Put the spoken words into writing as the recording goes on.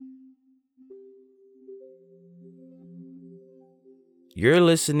You're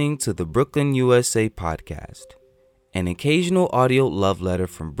listening to the Brooklyn, USA podcast, an occasional audio love letter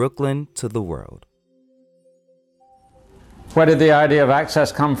from Brooklyn to the world. Where did the idea of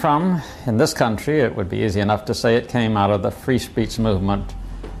access come from? In this country, it would be easy enough to say it came out of the free speech movement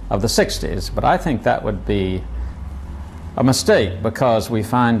of the 60s, but I think that would be a mistake because we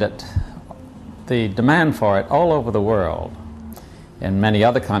find that the demand for it all over the world. In many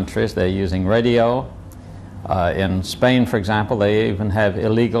other countries, they're using radio. In Spain, for example, they even have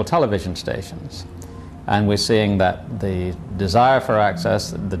illegal television stations. And we're seeing that the desire for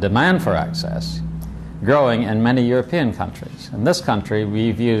access, the demand for access, growing in many European countries. In this country,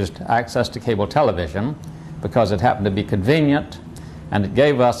 we've used access to cable television because it happened to be convenient and it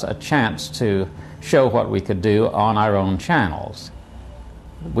gave us a chance to show what we could do on our own channels.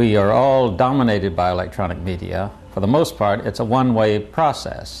 We are all dominated by electronic media. For the most part, it's a one-way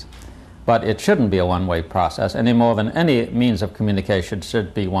process. But it shouldn't be a one-way process any more than any means of communication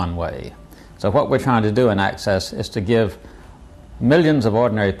should be one-way. So what we're trying to do in Access is to give millions of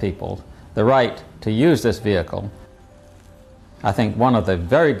ordinary people the right to use this vehicle. I think one of the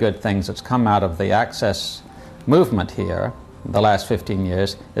very good things that's come out of the Access movement here in the last 15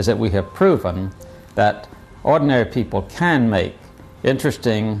 years is that we have proven that ordinary people can make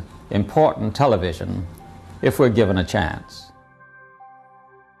interesting, important television if we're given a chance.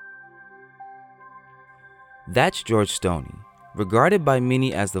 That's George Stoney, regarded by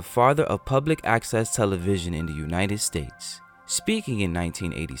many as the father of public access television in the United States, speaking in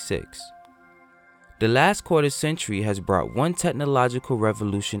 1986. The last quarter century has brought one technological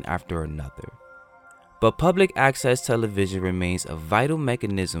revolution after another, but public access television remains a vital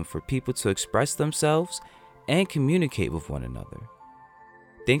mechanism for people to express themselves and communicate with one another.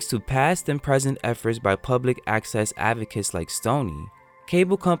 Thanks to past and present efforts by public access advocates like Stoney,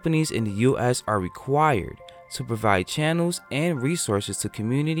 cable companies in the U.S. are required to provide channels and resources to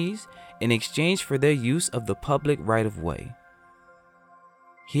communities in exchange for their use of the public right-of-way.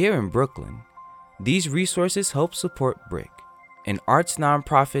 Here in Brooklyn, these resources help support BRIC, an arts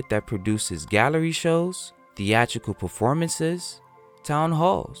nonprofit that produces gallery shows, theatrical performances, town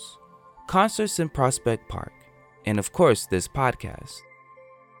halls, concerts in Prospect Park, and of course this podcast.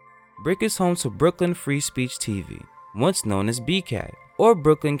 BRIC is home to Brooklyn Free Speech TV, once known as BCAT, or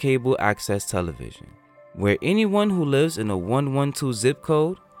Brooklyn Cable Access Television, where anyone who lives in a 112 zip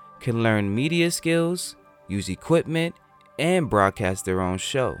code can learn media skills, use equipment, and broadcast their own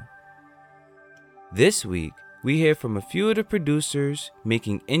show. This week, we hear from a few of the producers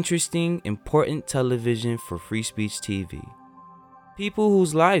making interesting, important television for Free Speech TV. People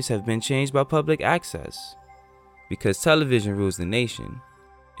whose lives have been changed by public access, because television rules the nation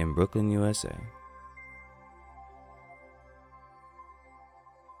in Brooklyn, USA.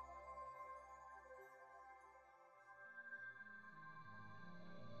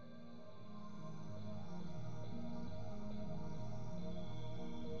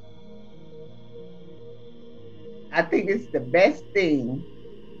 I think it's the best thing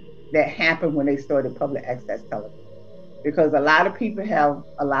that happened when they started public access television, because a lot of people have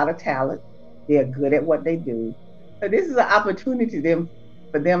a lot of talent. They're good at what they do. So this is an opportunity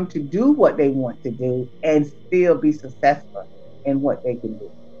for them to do what they want to do and still be successful in what they can do.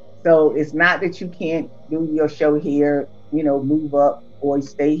 So it's not that you can't do your show here, move up or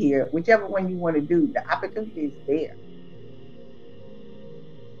stay here, whichever one you want to do, the opportunity is there.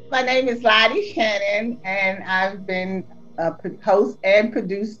 My name is Lottie Shannon, and I've been a host and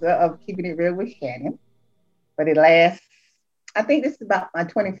producer of Keeping It Real with Shannon for the last, I think this is about my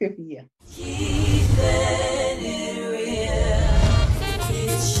 25th year.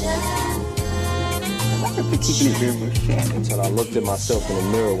 Welcome to Keeping It Real with Shannon. Until I looked at myself in the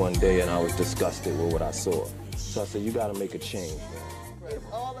mirror one day and I was disgusted with what I saw. So I said, you gotta make a change, man. It's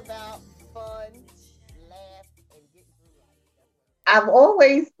all about fun, laugh, and get through life. I've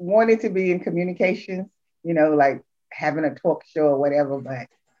always wanted to be in communications, like having a talk show or whatever, but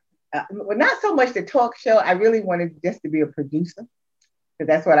not so much the talk show. I really wanted just to be a producer, because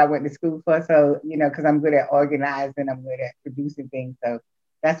that's what I went to school for. So, because I'm good at organizing, I'm good at producing things. So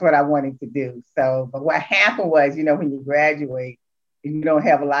that's what I wanted to do. So, but what happened was, when you graduate and you don't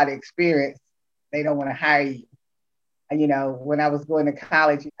have a lot of experience, they don't want to hire you. And, when I was going to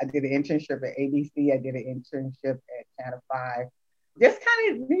college, I did an internship at ABC. I did an internship at Channel 5. Just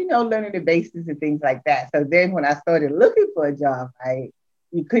kind of, learning the basics and things like that. So then when I started looking for a job,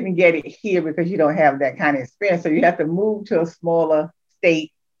 you couldn't get it here because you don't have that kind of experience. So you have to move to a smaller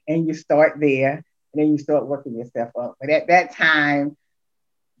state and you start there, and then you start working yourself up. But at that time,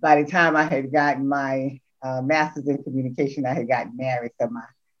 by the time I had gotten my master's in communication, I had gotten married. So my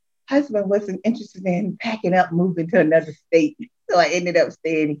husband wasn't interested in packing up, moving to another state. So I ended up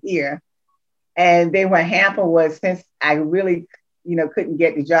staying here. And then what happened was, since I really, couldn't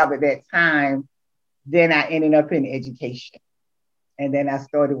get the job at that time, then I ended up in education. And then I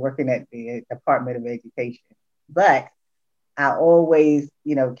started working at the Department of Education. But I always,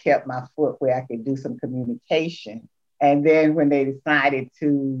 kept my foot where I could do some communication. And then when they decided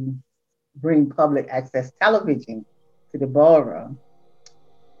to bring public access television to the borough,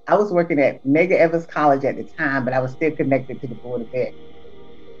 I was working at Medgar Evers College at the time, but I was still connected to the Board of Ed.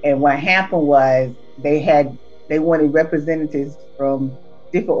 And what happened was they wanted representatives from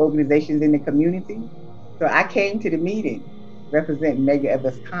different organizations in the community. So I came to the meeting representing Medgar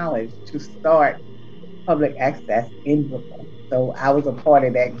Evers College to start public access in Brooklyn. So I was a part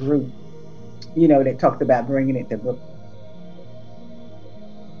of that group, that talked about bringing it to Brooklyn.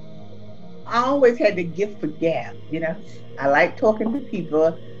 I always had the gift for gab, I like talking to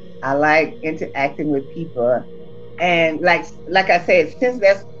people. I like interacting with people. And like I said, since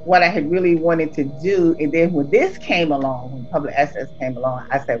that's what I had really wanted to do, and then when this came along, when public access came along,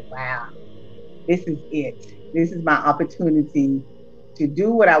 I said, wow, this is it. This is my opportunity to do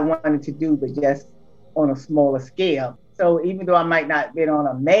what I wanted to do, but just on a smaller scale. So even though I might not have been on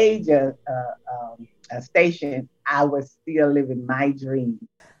a major station, I was still living my dream.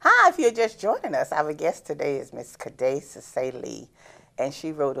 Hi, if you're just joining us, our guest today is Ms. Kade Sesay-Lee, and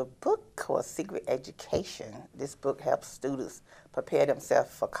she wrote a book called Secret Education. This book helps students prepare themselves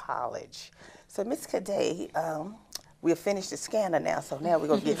for college. So Ms. Kade, we've finished the scanner now, so now we're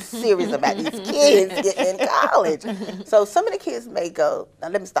going to get serious about these kids getting in college. So some of the kids may go, now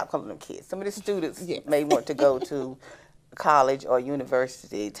let me stop calling them kids, some of the students may want to go to college or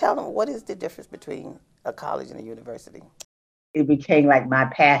university. Tell them, what is the difference between a college and a university? It became like my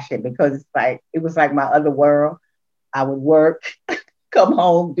passion, because it was like my other world. I would work, come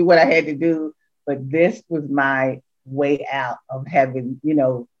home, do what I had to do, but this was my way out of having,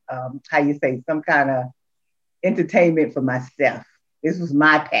 some kind of entertainment for myself. This was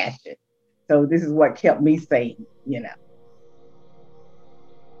my passion. So this is what kept me sane, And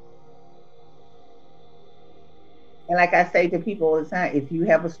like I say to people all the time, if you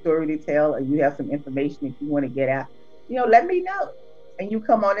have a story to tell or you have some information that you want to get out, let me know. And you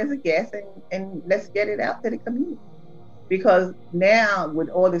come on as a guest and let's get it out to the community. Because now with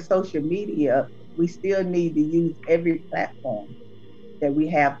all the social media, we still need to use every platform that we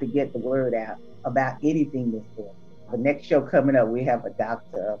have to get the word out about anything that's going on. The next show coming up, we have a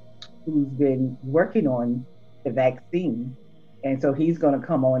doctor who's been working on the vaccine. And so he's going to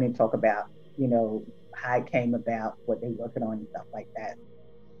come on and talk about, how it came about, what they're working on and stuff like that.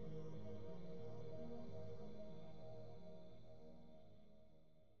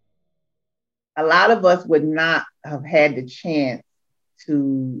 A lot of us would not have had the chance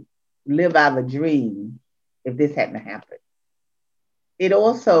to live out a dream if this hadn't happened. It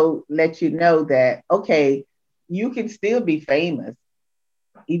also lets you know that, okay, you can still be famous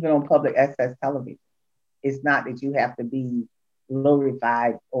even on public access television. It's not that you have to be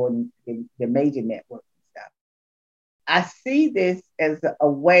glorified on the major networks and stuff. I see this as a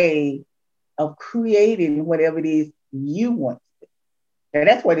way of creating whatever it is you want to do. And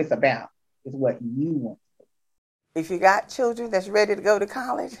that's what it's about, is what you want to do. If you got children that's ready to go to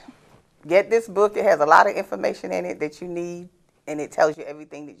college, get this book. It has a lot of information in it that you need, and it tells you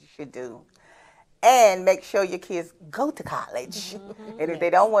everything that you should do. And make sure your kids go to college. And if they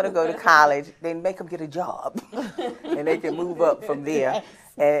don't want to go to college, then make them get a job. And they can move up from there.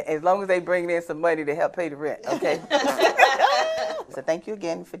 And as long as they bring in some money to help pay the rent, okay? So thank you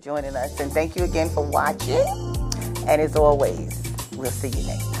again for joining us. And thank you again for watching. And as always, we'll see you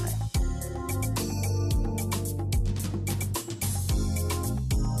next time.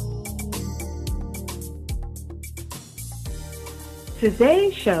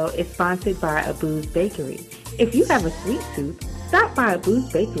 Today's show is sponsored by Abu's Bakery. If you have a sweet tooth, stop by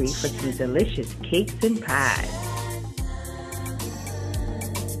Abu's Bakery for some delicious cakes and pies.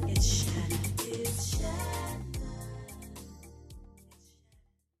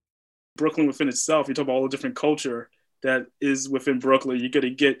 Brooklyn within itself, you talk about all the different culture that is within Brooklyn. You're going to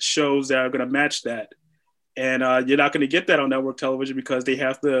get shows that are going to match that. And you're not going to get that on network television because they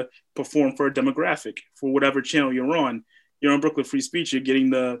have to perform for a demographic for whatever channel you're on. You're on Brooklyn Free Speech, you're getting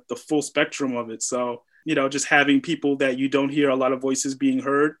the full spectrum of it. So, just having people that you don't hear a lot of voices being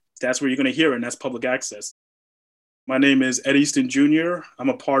heard, that's where you're going to hear it, and that's public access. My name is Ed Easton Jr. I'm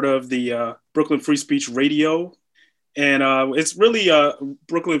a part of the Brooklyn Free Speech Radio. And it's really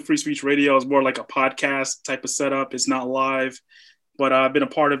Brooklyn Free Speech Radio is more like a podcast type of setup. It's not live, but I've been a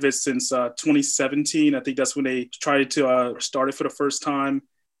part of it since 2017. I think that's when they tried to start it for the first time.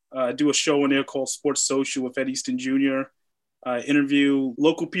 Do a show in there called Sports Social with Ed Easton Jr. interview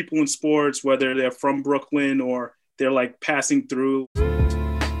local people in sports, whether they're from Brooklyn or they're like passing through.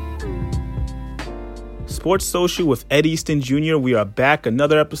 Sports Social with Ed Easton Jr. We are back,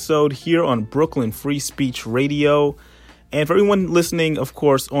 another episode here on Brooklyn Free Speech Radio. And for everyone listening, of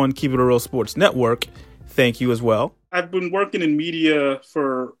course, on Keep It Real Sports Network, thank you as well. I've been working in media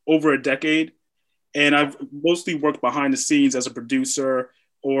for over a decade, and I've mostly worked behind the scenes as a producer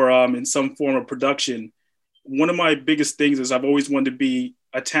or in some form of production. One of my biggest things is I've always wanted to be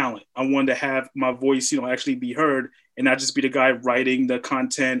a talent. I wanted to have my voice, actually be heard and not just be the guy writing the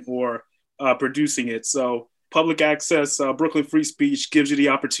content or producing it. So public access, Brooklyn Free Speech gives you the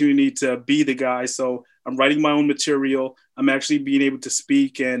opportunity to be the guy. So I'm writing my own material. I'm actually being able to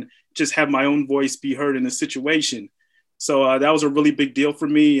speak and just have my own voice be heard in a situation. So that was a really big deal for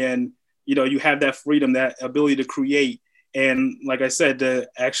me. And, you have that freedom, that ability to create. And like I said, to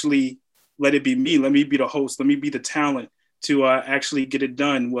actually let it be me, let me be the host, let me be the talent to actually get it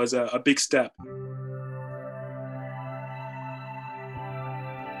done was a big step.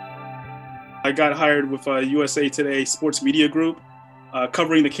 I got hired with USA Today Sports Media Group,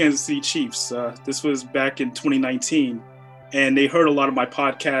 covering the Kansas City Chiefs. This was back in 2019. And they heard a lot of my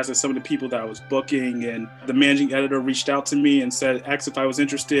podcasts and some of the people that I was booking. And the managing editor reached out to me and asked if I was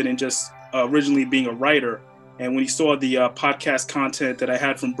interested in just originally being a writer. And when he saw the podcast content that I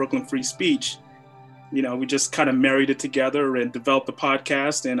had from Brooklyn Free Speech, we just kind of married it together and developed the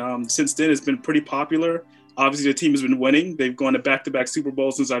podcast. And since then, it's been pretty popular. Obviously, the team has been winning. They've gone to back-to-back Super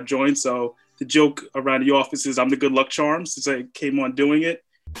Bowls since I've joined. So the joke around the office is I'm the good luck charm since I came on doing it.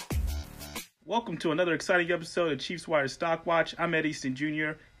 Welcome to another exciting episode of Chiefs Wire Stock Watch. I'm Ed Easton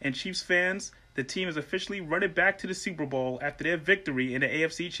Jr. And Chiefs fans, the team is officially running back to the Super Bowl after their victory in the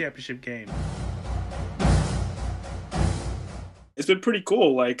AFC Championship game. It's been pretty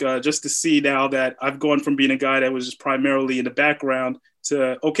cool, just to see now that I've gone from being a guy that was just primarily in the background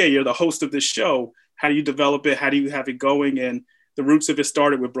to, okay, you're the host of this show. How do you develop it? How do you have it going? And the roots of it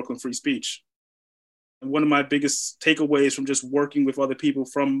started with Brooklyn Free Speech. And one of my biggest takeaways from just working with other people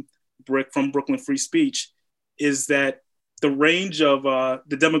from Brooklyn Free Speech is that the range of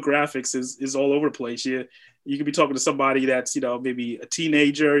the demographics is all over the place. You could be talking to somebody that's, maybe a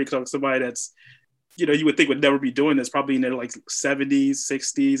teenager. You could talk to somebody that's, you would think would never be doing this, probably in their 70s,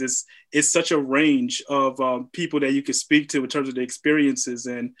 60s. It's such a range of people that you could speak to in terms of the experiences.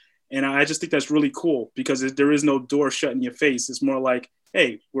 And I just think that's really cool because there is no door shut in your face. It's more like,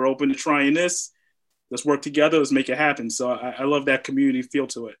 hey, we're open to trying this. Let's work together. Let's make it happen. So I love that community feel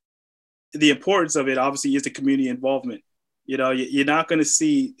to it. The importance of it obviously is the community involvement. You're not going to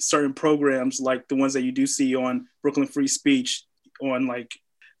see certain programs like the ones that you do see on Brooklyn Free Speech on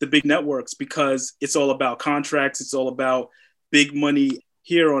the big networks because it's all about contracts. It's all about big money.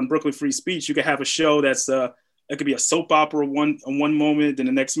 Here on Brooklyn Free Speech, you can have a show that's it could be a soap opera one moment, then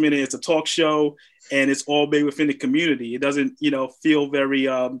the next minute it's a talk show, and it's all made within the community. It doesn't, feel very,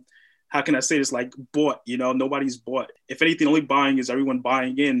 how can I say this, bought, nobody's bought. If anything, only buying is everyone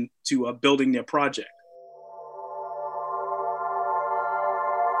buying in to building their project.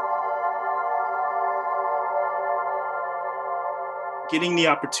 Getting the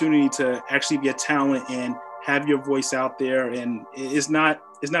opportunity to actually be a talent and have your voice out there, and it's not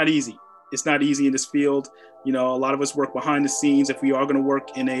easy. It's not easy in this field. A lot of us work behind the scenes if we are going to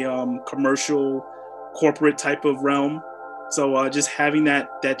work in a commercial, corporate type of realm. So just having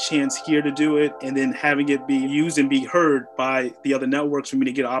that chance here to do it and then having it be used and be heard by the other networks for me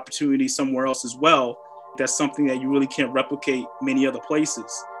to get an opportunity somewhere else as well, that's something that you really can't replicate many other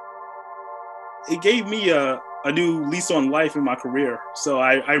places. It gave me a new lease on life in my career. So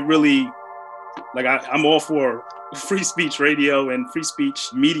I really, I'm all for free speech radio and free speech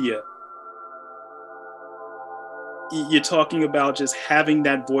media. You're talking about just having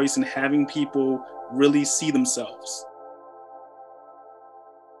that voice and having people really see themselves.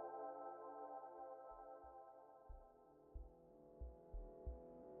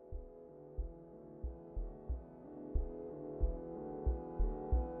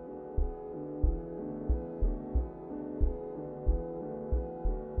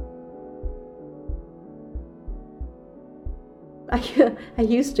 I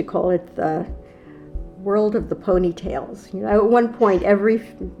used to call it the world of the ponytails. At one point, every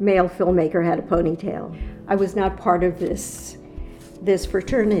male filmmaker had a ponytail. I was not part of this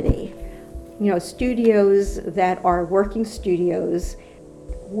fraternity. Studios that are working studios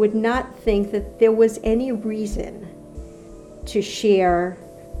would not think that there was any reason to share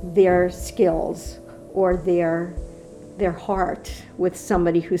their skills or their heart with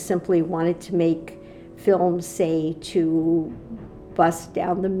somebody who simply wanted to make films, say, to bust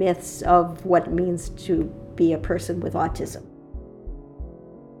down the myths of what it means to be a person with autism.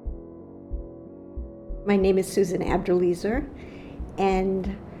 My name is Susan Abderleser,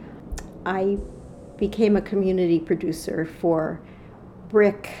 and I became a community producer for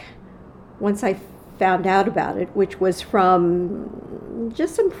BRIC once I found out about it, which was from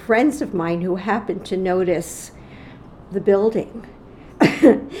just some friends of mine who happened to notice the building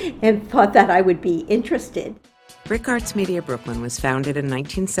and thought that I would be interested. BRIC Arts Media Brooklyn was founded in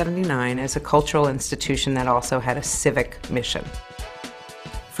 1979 as a cultural institution that also had a civic mission.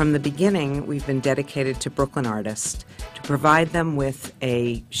 From the beginning, we've been dedicated to Brooklyn artists to provide them with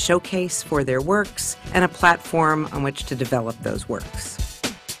a showcase for their works and a platform on which to develop those works.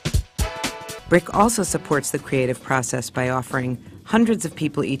 BRIC also supports the creative process by offering hundreds of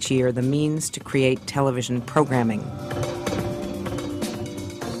people each year the means to create television programming.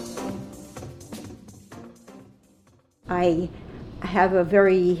 I have a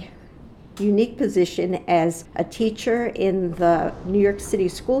very unique position as a teacher in the New York City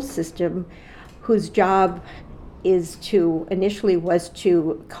school system whose job initially was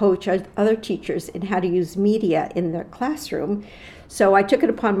to coach other teachers in how to use media in their classroom. So I took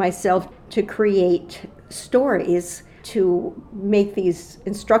it upon myself to create stories to make these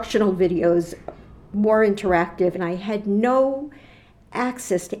instructional videos more interactive, and I had no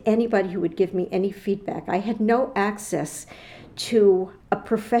access to anybody who would give me any feedback. I had no access to a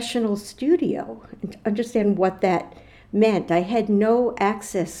professional studio and to understand what that meant. I had no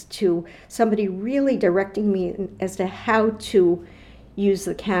access to somebody really directing me as to how to use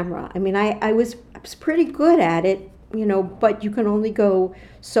the camera. I mean, I was pretty good at it, but you can only go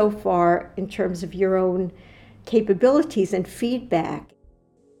so far in terms of your own capabilities and feedback.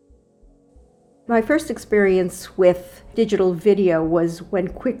 My first experience with digital video was when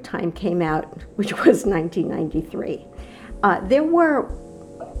QuickTime came out, which was 1993. There were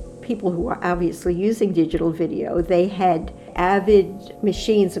people who were obviously using digital video. They had Avid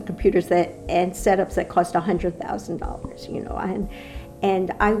machines and computers and setups that cost $100,000,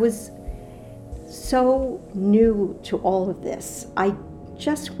 and I was so new to all of this. I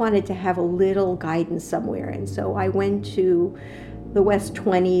just wanted to have a little guidance somewhere, and so I went to the West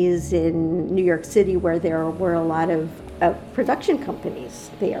 20s in New York City, where there were a lot of production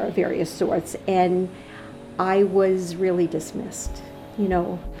companies there of various sorts, and I was really dismissed.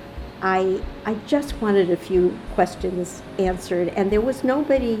 I just wanted a few questions answered, and there was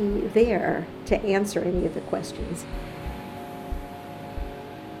nobody there to answer any of the questions.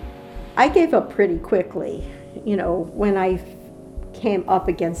 I gave up pretty quickly, when I came up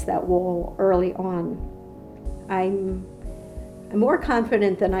against that wall early on. I'm more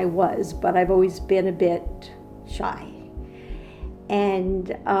confident than I was, but I've always been a bit shy.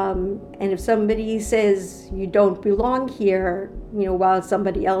 And if somebody says you don't belong here, while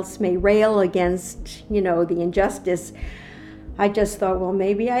somebody else may rail against, the injustice, I just thought, well,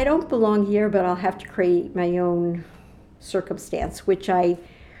 maybe I don't belong here, but I'll have to create my own circumstance, which I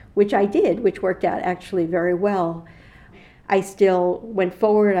did, which worked out actually very well. I still went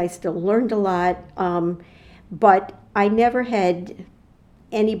forward, I still learned a lot, but I never had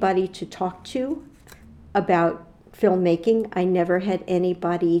anybody to talk to about filmmaking. I never had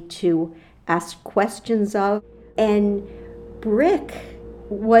anybody to ask questions of. And BRIC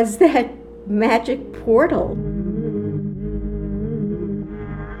was that magic portal.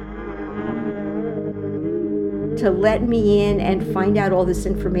 To let me in and find out all this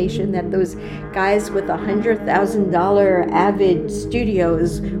information that those guys with $100,000 Avid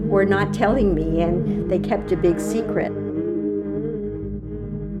studios were not telling me, and they kept a big secret.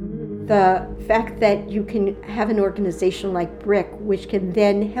 The fact that you can have an organization like BRIC, which can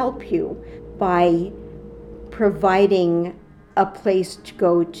then help you by providing a place to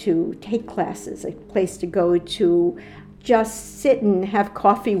go to take classes, a place to go to just sit and have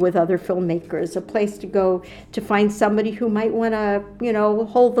coffee with other filmmakers, a place to go to find somebody who might want to,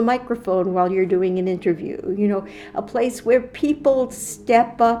 hold the microphone while you're doing an interview, a place where people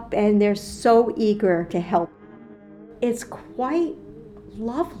step up and they're so eager to help. It's quite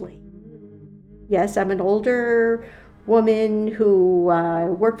lovely. Yes, I'm an older woman who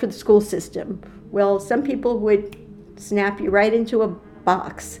worked for the school system. Well, some people would snap you right into a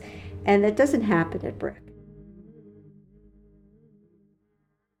box, and that doesn't happen at BRIC.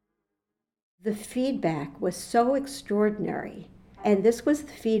 The feedback was so extraordinary, and this was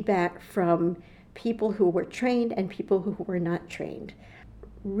the feedback from people who were trained and people who were not trained,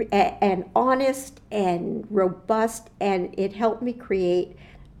 and honest and robust, and it helped me create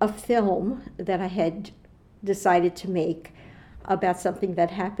a film that I had decided to make about something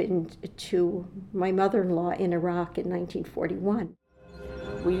that happened to my mother-in-law in Iraq in 1941.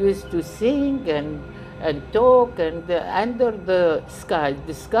 We used to sing and and talk, and under the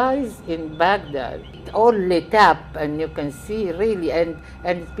skies in Baghdad, all lit up, and you can see really, and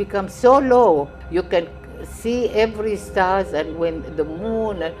it becomes so low, you can see every stars, and when the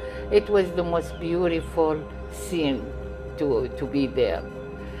moon, it was the most beautiful scene to be there.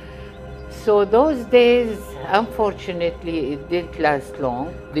 So those days, unfortunately, it didn't last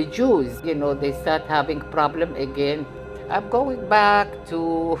long. The Jews, they start having problem again. I'm going back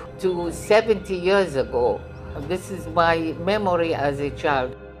to 70 years ago. This is my memory as a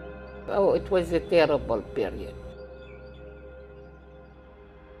child. Oh, it was a terrible period.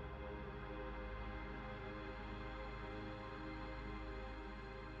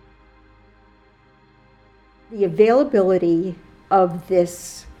 The availability of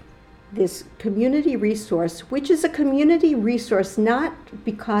this community resource, which is a community resource not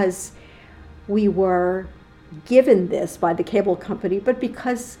because we were given this by the cable company, but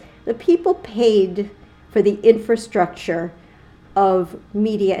because the people paid for the infrastructure of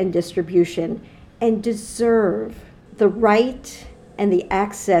media and distribution and deserve the right and the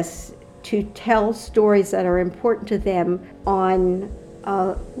access to tell stories that are important to them on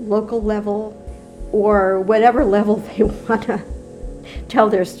a local level or whatever level they want to tell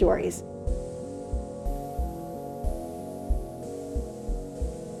their stories.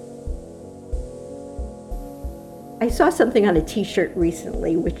 I saw something on a t-shirt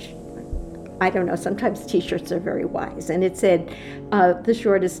recently, which, I don't know, sometimes t-shirts are very wise, and it said, the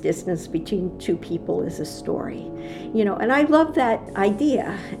shortest distance between two people is a story. And I love that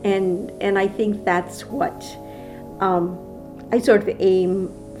idea, and I think that's what I sort of aim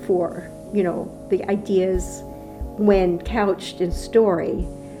for, the ideas when couched in story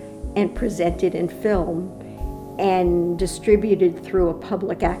and presented in film and distributed through a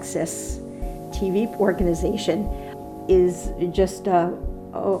public access TV organization is just a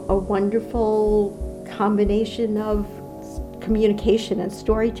wonderful combination of communication and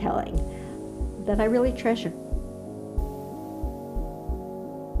storytelling that I really treasure.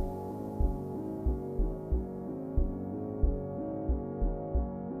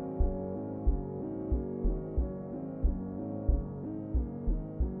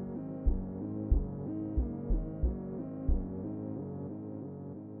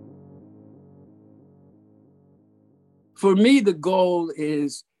 For me, the goal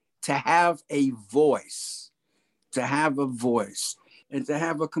is to have a voice, and to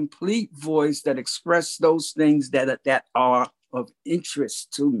have a complete voice that expresses those things that are of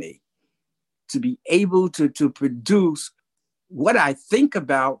interest to me, to be able to produce what I think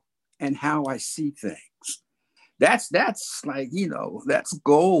about and how I see things. That's like, that's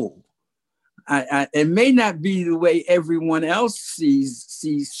gold. It may not be the way everyone else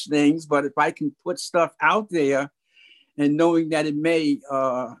sees things, but if I can put stuff out there and knowing that it may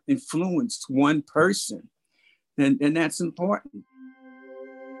influence one person, then that's important.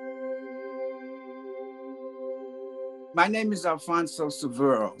 My name is Alfonso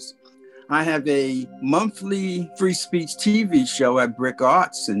Severos. I have a monthly free speech TV show at Brick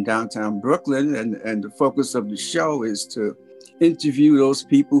Arts in downtown Brooklyn, and the focus of the show is to interview those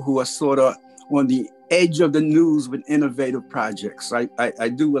people who are sort of on the edge of the news with innovative projects. I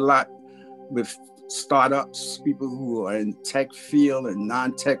do a lot with startups, people who are in tech field and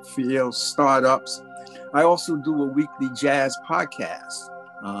non-tech field, startups. I also do a weekly jazz podcast,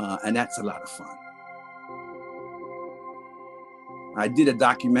 and that's a lot of fun. I did a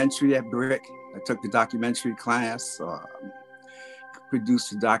documentary at Brick. I took the documentary class,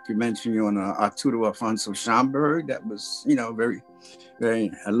 produced a documentary on Arturo Alfonso Schomburg. That was, very,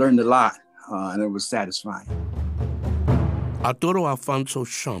 very, I learned a lot, and it was satisfying. Arturo Alfonso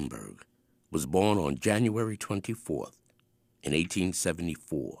Schomburg was born on January 24th in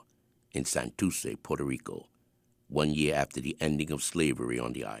 1874 in Santurce, Puerto Rico, 1 year after the ending of slavery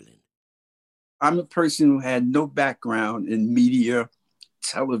on the island. I'm a person who had no background in media,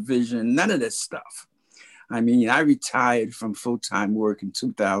 television, none of this stuff. I retired from full-time work in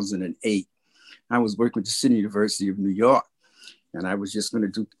 2008. I was working with the City University of New York, and I was just going to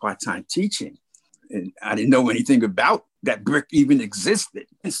do part-time teaching. And I didn't know anything about that Brick even existed.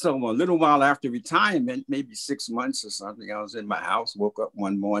 And so a little while after retirement, maybe 6 months or something, I was in my house, woke up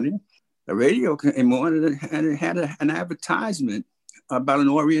one morning, the radio came on and it had an advertisement about an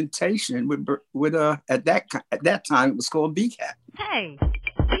orientation with at that time it was called BCAT. Hey,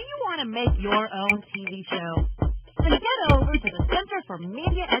 do you want to make your own TV show? Then get over to the Center for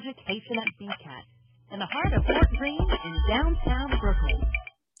Media Education at BCAT in the heart of Fort Greene in downtown Brooklyn.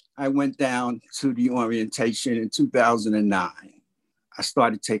 I went down to the orientation in 2009. I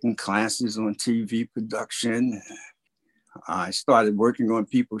started taking classes on TV production. I started working on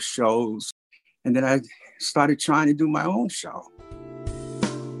people's shows. And then I started trying to do my own show.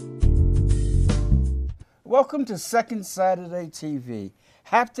 Welcome to Second Saturday TV.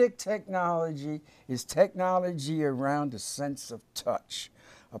 Haptic technology is technology around the sense of touch,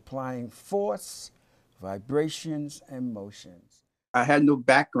 applying force, vibrations, and motions. I had no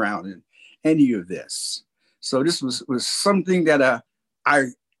background in any of this. So this was something that I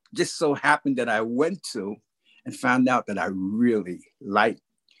just so happened that I went to and found out that I really liked.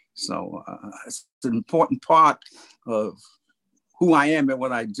 So it's an important part of who I am and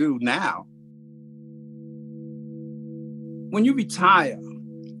what I do now. When you retire,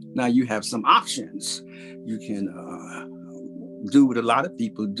 now you have some options. You can do what a lot of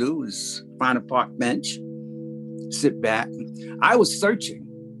people do, is find a park bench, sit back. I was searching.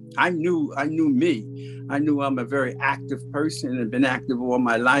 I knew me. I knew I'm a very active person and been active all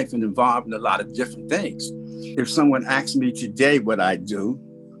my life and involved in a lot of different things. If someone asks me today what I do,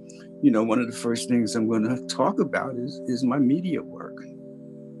 one of the first things I'm going to talk about is my media work.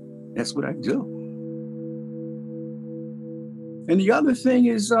 That's what I do. And the other thing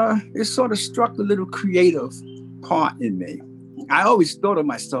is, it sort of struck a little creative part in me. I always thought of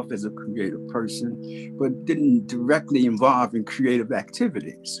myself as a creative person, but didn't directly involve in creative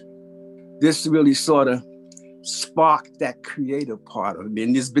activities. This really sort of sparked that creative part of me.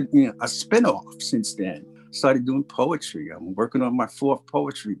 And there's been a spinoff since then. Started doing poetry. I'm working on my 4th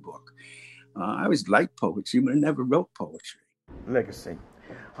poetry book. I always liked poetry, but I never wrote poetry. Legacy.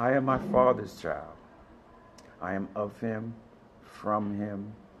 I am my Father's child. I am of him, from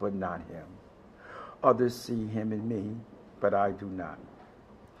him, but not him. Others see him in me, but I do not.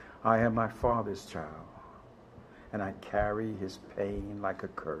 I am my Father's child, and I carry his pain like a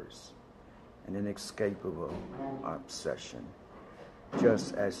curse, an inescapable obsession,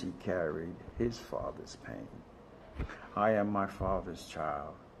 just as he carried his Father's pain. I am my Father's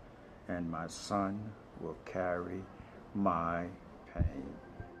child, and my son will carry my pain.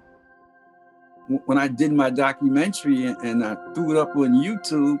 When I did my documentary and I threw it up on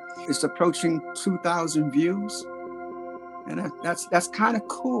YouTube, it's approaching 2,000 views. And that's kind of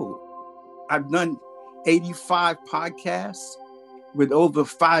cool. I've done 85 podcasts with over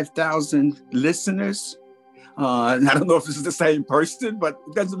 5,000 listeners. And I don't know if it's the same person, but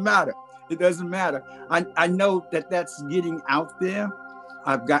it doesn't matter. It doesn't matter. I know that that's getting out there.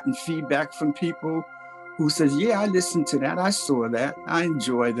 I've gotten feedback from people who says, yeah, I listened to that. I saw that. I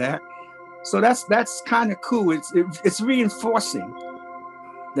enjoy that. So that's kind of cool. It's reinforcing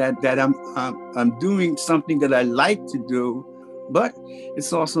that I'm doing something that I like to do, but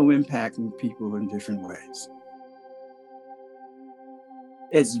it's also impacting people in different ways.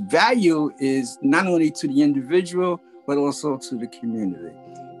 Its value is not only to the individual, but also to the community,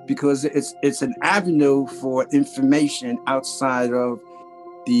 because it's an avenue for information outside of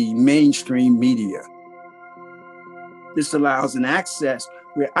the mainstream media. This allows an access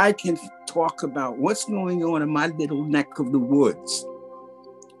where I can talk about what's going on in my little neck of the woods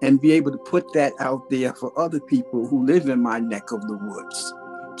and be able to put that out there for other people who live in my neck of the woods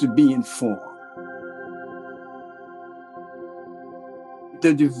to be informed.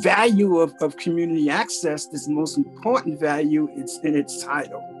 The value of community access, this most important value, it's in its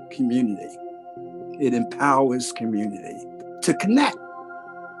title, community. It empowers community to connect.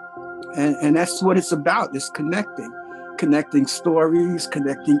 And that's what it's about, is connecting stories,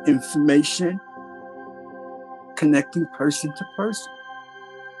 connecting information, connecting person to person.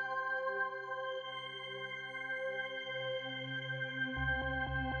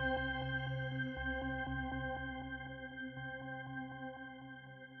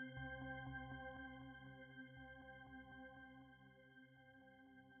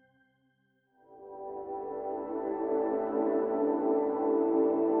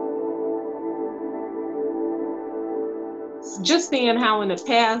 Just seeing how in the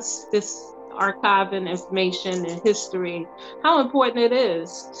past, this archiving information and history, how important it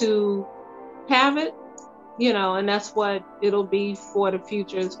is to have it, and that's what it'll be for the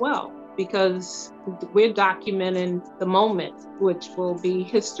future as well, because we're documenting the moment, which will be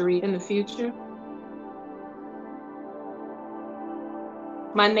history in the future.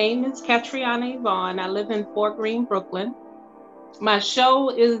 My name is Catriona Yvonne. I live in Fort Greene, Brooklyn. My show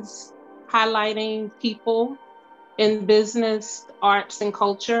is highlighting people in business, arts, and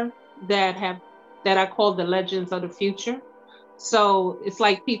culture that I call the legends of the future. So it's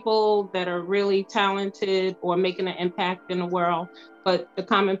like people that are really talented or making an impact in the world, but the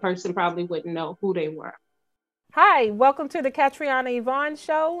common person probably wouldn't know who they were. Hi, welcome to the Catriona Yvonne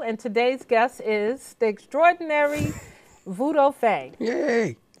Show, and today's guest is the extraordinary Voodoo Faye.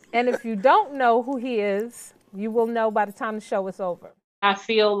 Yay! And if you don't know who he is, you will know by the time the show is over. I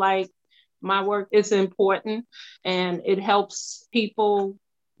feel like My work is important and it helps people,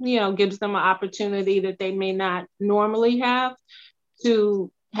 gives them an opportunity that they may not normally have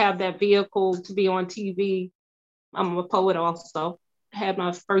to have that vehicle to be on TV. I'm a poet also. I had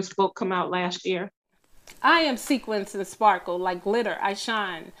my first book come out last year. I am sequins and sparkle, like glitter, I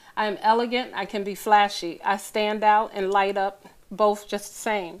shine. I am elegant, I can be flashy. I stand out and light up, both just the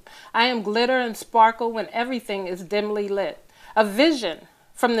same. I am glitter and sparkle when everything is dimly lit. A vision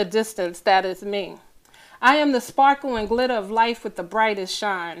from the distance, that is me. I am the sparkle and glitter of life with the brightest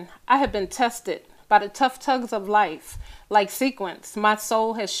shine. I have been tested by the tough tugs of life. Like sequins, my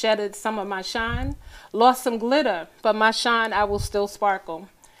soul has shedded some of my shine, lost some glitter, but my shine I will still sparkle.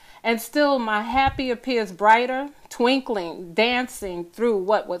 And still my happy appears brighter, twinkling, dancing through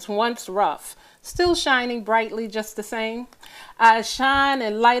what was once rough, still shining brightly just the same. I shine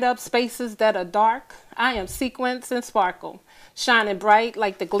and light up spaces that are dark. I am sequins and sparkle, shining bright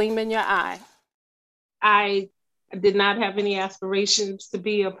like the gleam in your eye. I did not have any aspirations to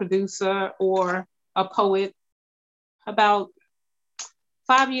be a producer or a poet. About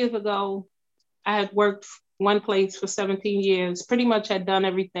 5 years ago, I had worked one place for 17 years, pretty much had done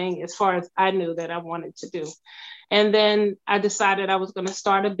everything as far as I knew that I wanted to do. And then I decided I was going to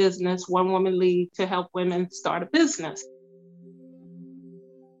start a business, One Woman League, to help women start a business.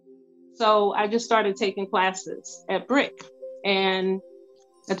 So I just started taking classes at BRIC. And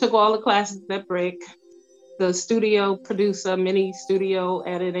I took all the classes at BRIC, the studio producer, mini studio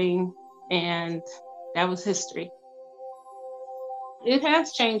editing, and that was history. It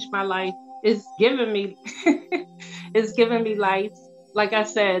has changed my life. It's given me life. Like I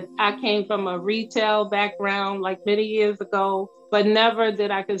said, I came from a retail background like many years ago, but never did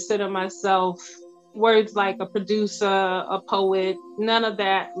I consider myself words like a producer, a poet. None of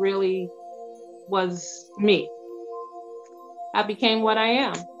that really was me. I became what I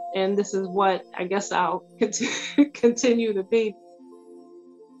am. And this is what I guess I'll continue to be.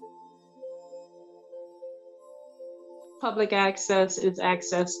 Public access is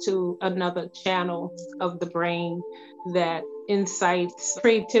access to another channel of the brain that incites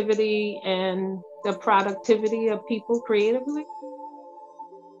creativity and the productivity of people creatively.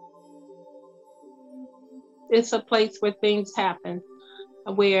 It's a place where things happen,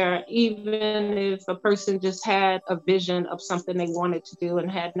 where even if a person just had a vision of something they wanted to do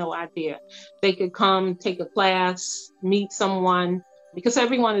and had no idea, they could come, take a class, meet someone, because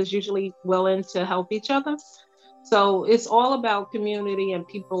everyone is usually willing to help each other. So it's all about community and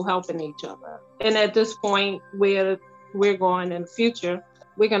people helping each other. And at this point where we're going in the future,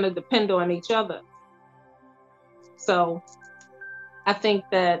 we're going to depend on each other. So I think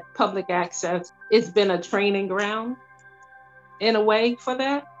that public access has been a training ground in a way for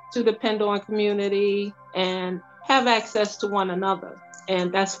that, to depend on community and have access to one another.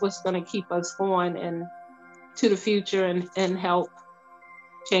 And that's what's going to keep us going and to the future and help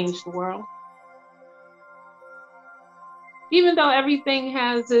change the world. Even though everything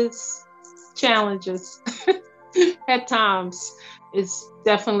has its challenges at times, it's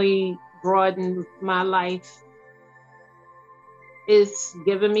definitely broadened my life. It's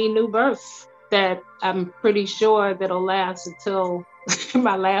given me new birth that I'm pretty sure that'll last until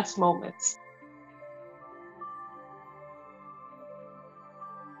my last moments.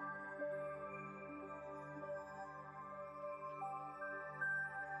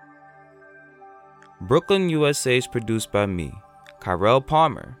 Brooklyn, USA is produced by me, Kyrell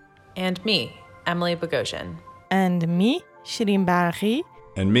Palmer. And me, Emily Bogosian. And me, Shireen Barghi.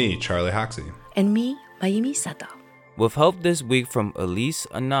 And me, Charlie Hoxie. And me, Mayumi Sato. With help this week from Elise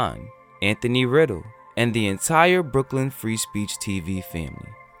Anand, Anthony Riddle, and the entire Brooklyn Free Speech TV family.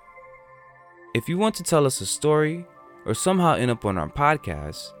 If you want to tell us a story or somehow end up on our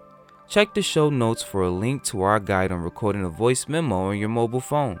podcast, check the show notes for a link to our guide on recording a voice memo on your mobile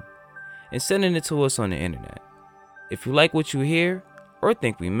phone and sending it to us on the internet. If you like what you hear or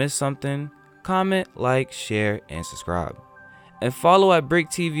think we missed something, comment, like, share, and subscribe. And follow at BRIC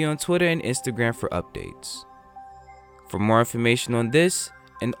TV on Twitter and Instagram for updates. For more information on this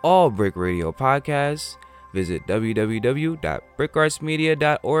and all BRIC Radio podcasts, visit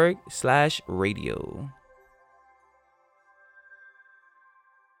www.bricartsmedia.org/radio.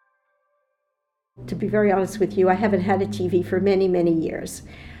 To be very honest with you, I haven't had a TV for many, many years.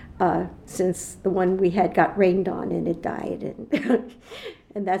 Since the one we had got rained on and it died.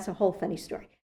 And that's a whole funny story.